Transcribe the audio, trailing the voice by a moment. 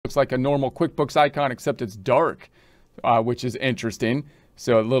looks like a normal QuickBooks icon, except it's dark, which is interesting.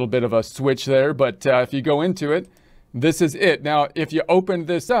 So a little bit of a switch there, but if you go into it, this is it. Now, if you open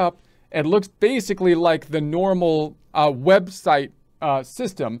this up, it looks basically like the normal website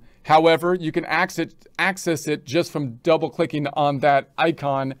system. However, you can access it just from double clicking on that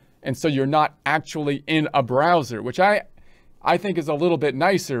icon. And so you're not actually in a browser, which I think is a little bit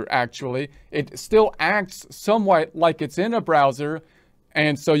nicer, actually. It still acts somewhat like it's in a browser.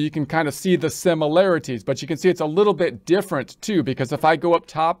 And so you can kind of see the similarities, but you can see it's a little bit different too, because if I go up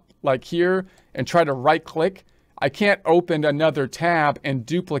top like here and try to right click, I can't open another tab and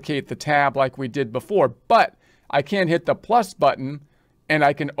duplicate the tab like we did before, but I can hit the plus button and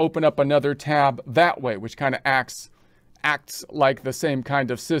I can open up another tab that way, which kind of acts like the same kind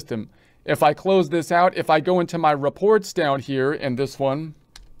of system. If I close this out, if I go into my reports down here in this one,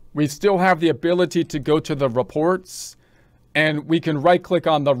 we still have the ability to go to the reports, and we can right click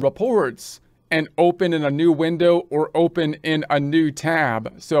on the reports and open in a new window or open in a new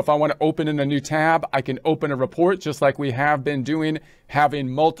tab. So if I want to open in a new tab, I can open a report just like we have been doing,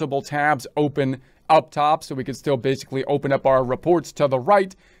 having multiple tabs open up top. So we can still basically open up our reports to the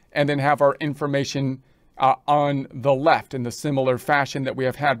right and then have our information on the left in the similar fashion that we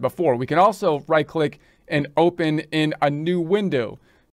have had before. We can also right click and open in a new window.